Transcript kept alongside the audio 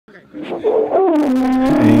And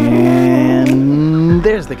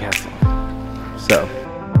there's the castle. So.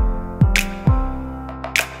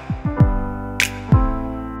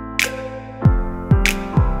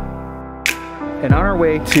 And on our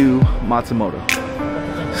way to Matsumoto.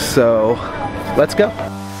 So, let's go.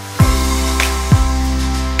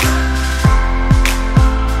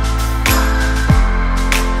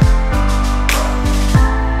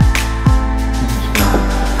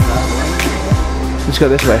 Let's go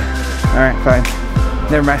this way. Alright, fine.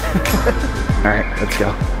 Never mind. Alright, let's go.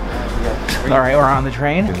 Alright, we're on the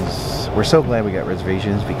train. We're so glad we got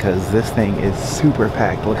reservations because this thing is super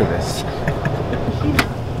packed. Look at this.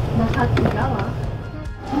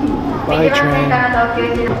 Bye,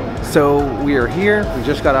 train. So we are here. We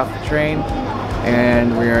just got off the train,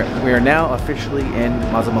 and we are now officially in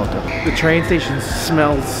Matsumoto. The train station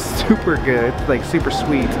smells super good, like super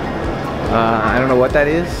sweet. I don't know what that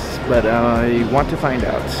is, but I want to find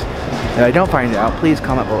out. If I don't find out, please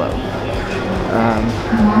comment below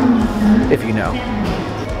if you know.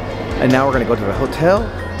 And now we're gonna go to the hotel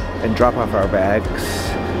and drop off our bags,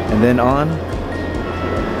 and then on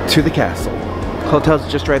to the castle. Hotel's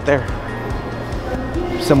just right there.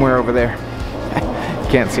 Somewhere over there.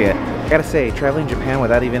 Can't see it. I gotta say, traveling Japan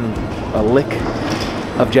without even a lick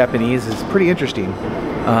of Japanese is pretty interesting.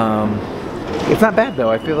 It's not bad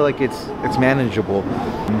though. I feel like it's manageable.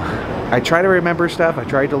 I try to remember stuff. I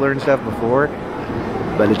tried to learn stuff before,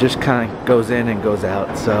 but it just kind of goes in and goes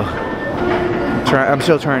out. So I'm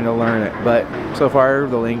still trying to learn it, but so far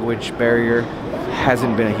the language barrier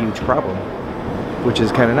hasn't been a huge problem, which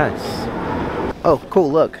is kind of nice. Oh,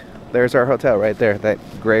 cool, look. There's our hotel right there. That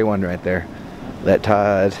gray one right there. That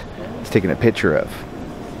Todd is taking a picture of.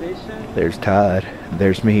 There's Todd.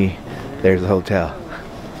 There's me. There's the hotel.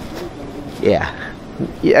 Yeah.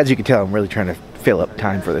 As you can tell, I'm really trying to fill up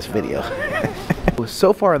time for this video.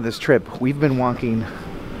 So far on this trip, we've been walking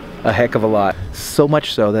a heck of a lot. So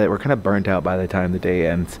much so that we're kind of burnt out by the time the day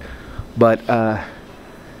ends. But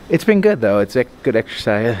it's been good though. It's a good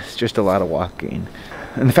exercise. It's just a lot of walking.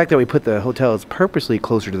 And the fact that we put the hotels purposely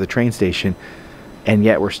closer to the train station, and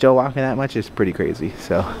yet we're still walking that much is pretty crazy.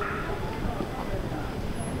 So,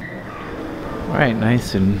 all right,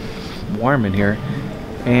 nice and warm in here,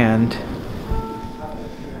 and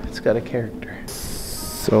it's got a character.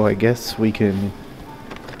 So I guess we can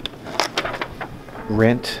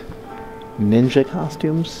rent ninja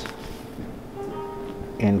costumes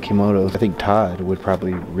and kimonos. I think Todd would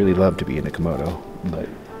probably really love to be in a kimono, but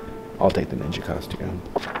I'll take the ninja costume.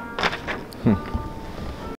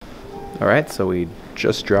 Alright, so we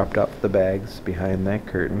just dropped off the bags behind that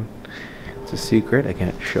curtain. It's a secret. I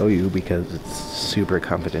can't show you because it's super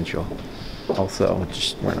confidential. Also,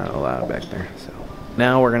 we're not allowed back there. So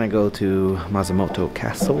now we're gonna go to Matsumoto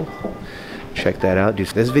Castle. Check that out.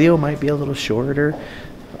 This video might be a little shorter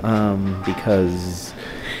because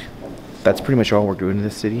that's pretty much all we're doing in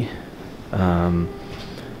this city.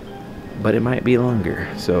 But it might be longer.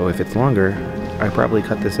 So if it's longer, I probably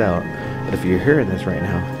cut this out. But if you're hearing this right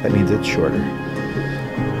now, that means it's shorter.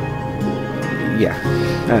 Yeah,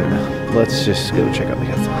 I don't know. Let's just go check out the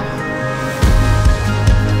castle.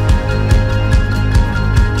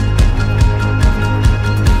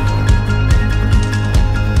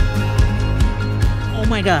 Oh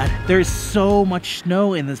my god, there's so much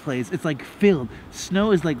snow in this place. It's like filled.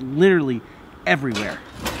 Snow is like literally everywhere.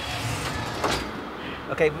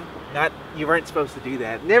 Okay. You weren't supposed to do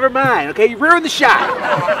that. Never mind, okay? You ruined the shot!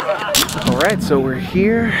 Alright, so we're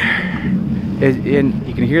here. And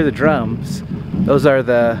you can hear the drums. Those are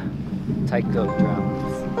the taiko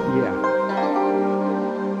drums. Yeah.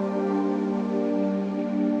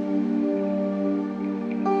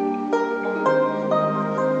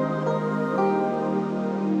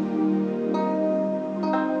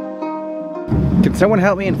 Can someone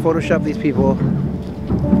help me and Photoshop these people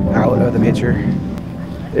out of the picture?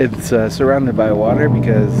 It's surrounded by water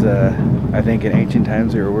because I think in ancient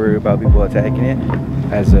times they were worried about people attacking it.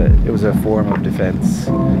 It was a form of defense,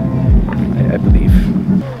 I believe.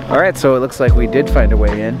 All right, so it looks like we did find a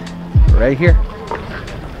way in right here.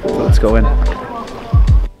 So let's go in.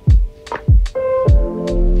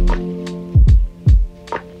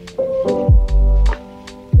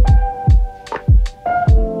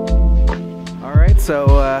 All right, so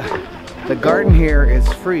the garden here is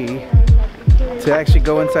free. To actually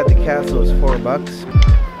go inside the castle is $4.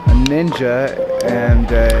 A ninja and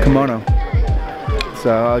a kimono.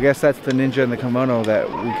 So I guess that's the ninja and the kimono that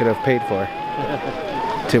we could have paid for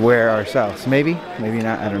to wear ourselves. Maybe, maybe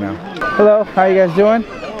not, I don't know. Hello, how you guys doing?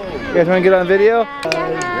 You guys want to get on video?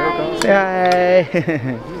 Say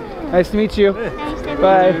hi. Nice to meet you.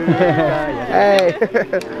 Bye. Hey.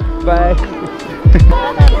 Bye.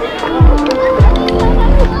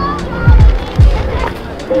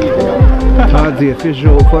 Todd's the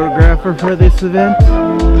official photographer for this event.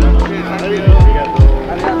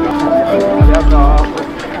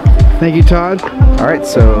 Thank you, Todd. Alright,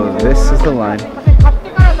 so this is the line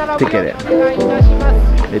to get in.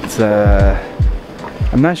 It's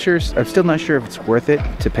I'm still not sure if it's worth it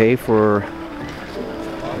to pay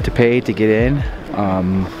to get in.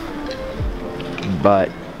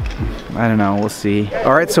 But I don't know, we'll see.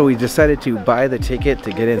 Alright, so we decided to buy the ticket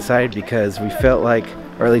to get inside because we felt like,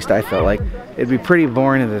 or at least I felt like, it'd be pretty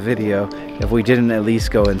boring of a video if we didn't at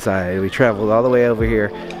least go inside. We traveled all the way over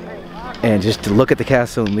here, and just to look at the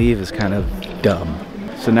castle and leave is kind of dumb.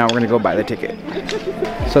 So now we're gonna go buy the ticket.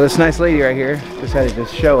 So this nice lady right here decided to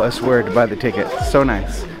show us where to buy the ticket. So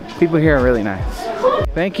nice. People here are really nice.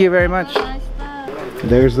 Thank you very much.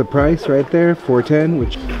 There's the price right there, $4.10,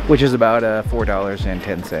 which is about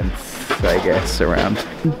 $4.10, I guess, around.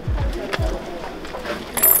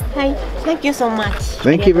 Hi, thank you so much.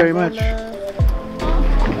 Thank you very much. Me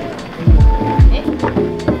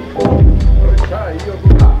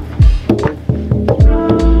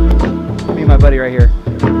and my buddy right here.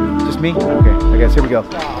 Just me? Okay, I guess here we go.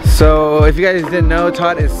 So if you guys didn't know,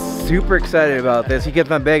 Todd is super excited about this. He kept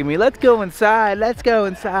on begging me, let's go inside, let's go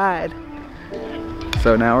inside.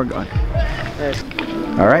 So now we're going.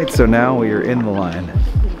 Alright, so now we are in the line.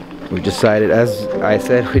 We decided, as I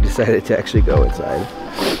said, we decided to actually go inside.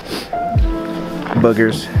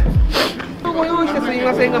 Boogers.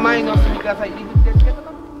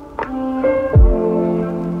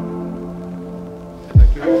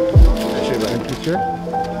 Picture? I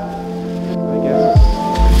guess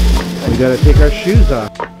we gotta take our shoes off.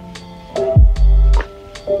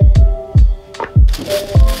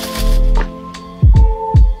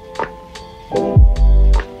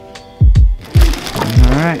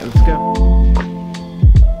 Alright, let's go.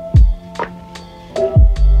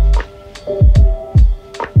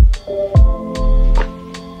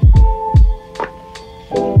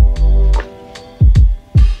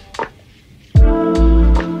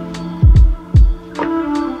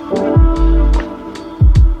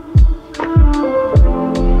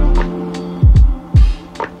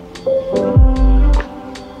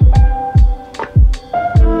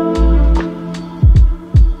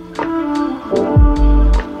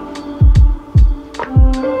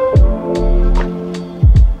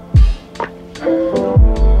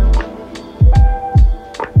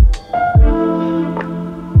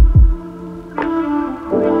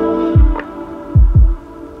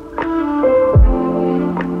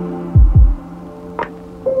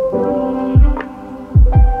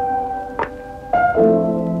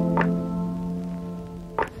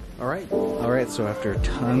 So after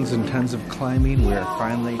tons and tons of climbing, we are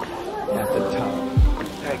finally at the top.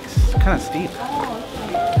 It's kind of steep.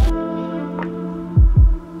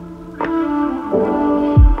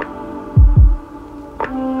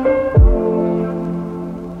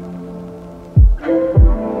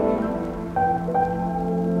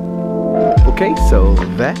 Okay, so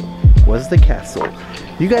that was the castle.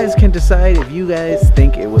 You guys can decide if you guys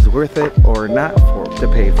think it was worth it or not to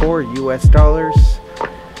pay $4 US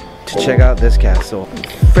to check out this castle.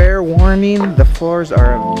 Fair warning, the floors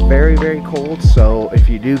are very, very cold, so if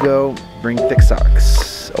you do go, bring thick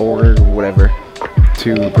socks or whatever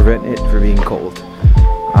to prevent it from being cold.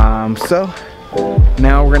 So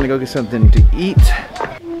now we're gonna go get something to eat.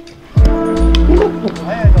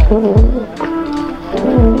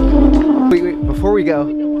 Wait, before we go,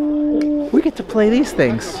 we get to play these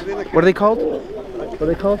things. What are they called? What are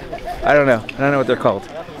they called? I don't know. I don't know what they're called.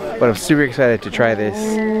 But I'm super excited to try this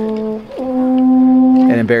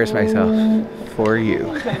and embarrass myself for you.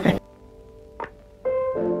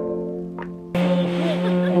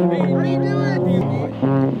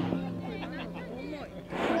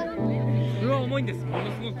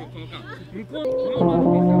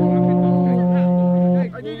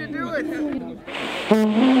 I need to do it.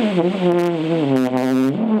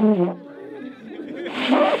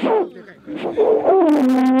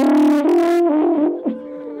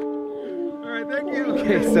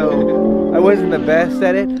 Okay, so I wasn't the best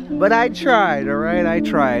at it, but I tried, alright? I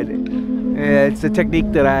tried. It's a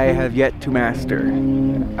technique that I have yet to master.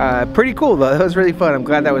 Pretty cool though, that was really fun. I'm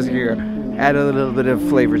glad that was here. Added a little bit of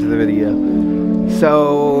flavor to the video.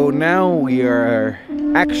 So now we are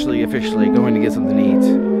actually officially going to get something to eat.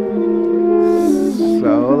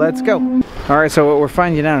 So let's go. Alright, so what we're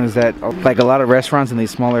finding out is that like a lot of restaurants in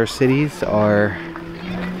these smaller cities are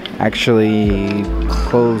actually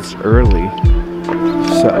closed early.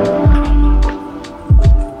 So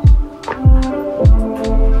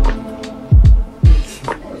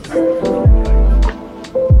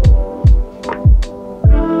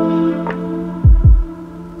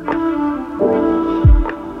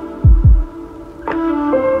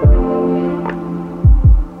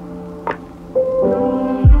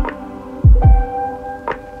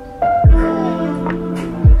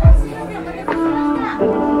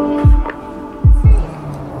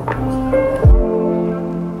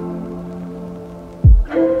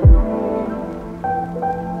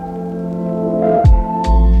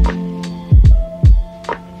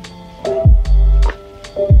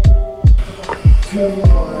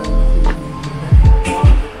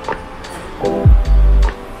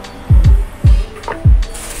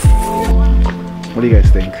What do you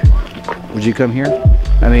guys think? Would you come here?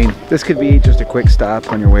 I mean, this could be just a quick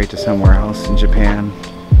stop on your way to somewhere else in Japan.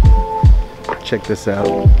 Check this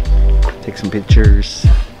out, take some pictures,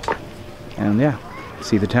 and yeah,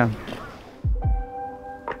 see the town.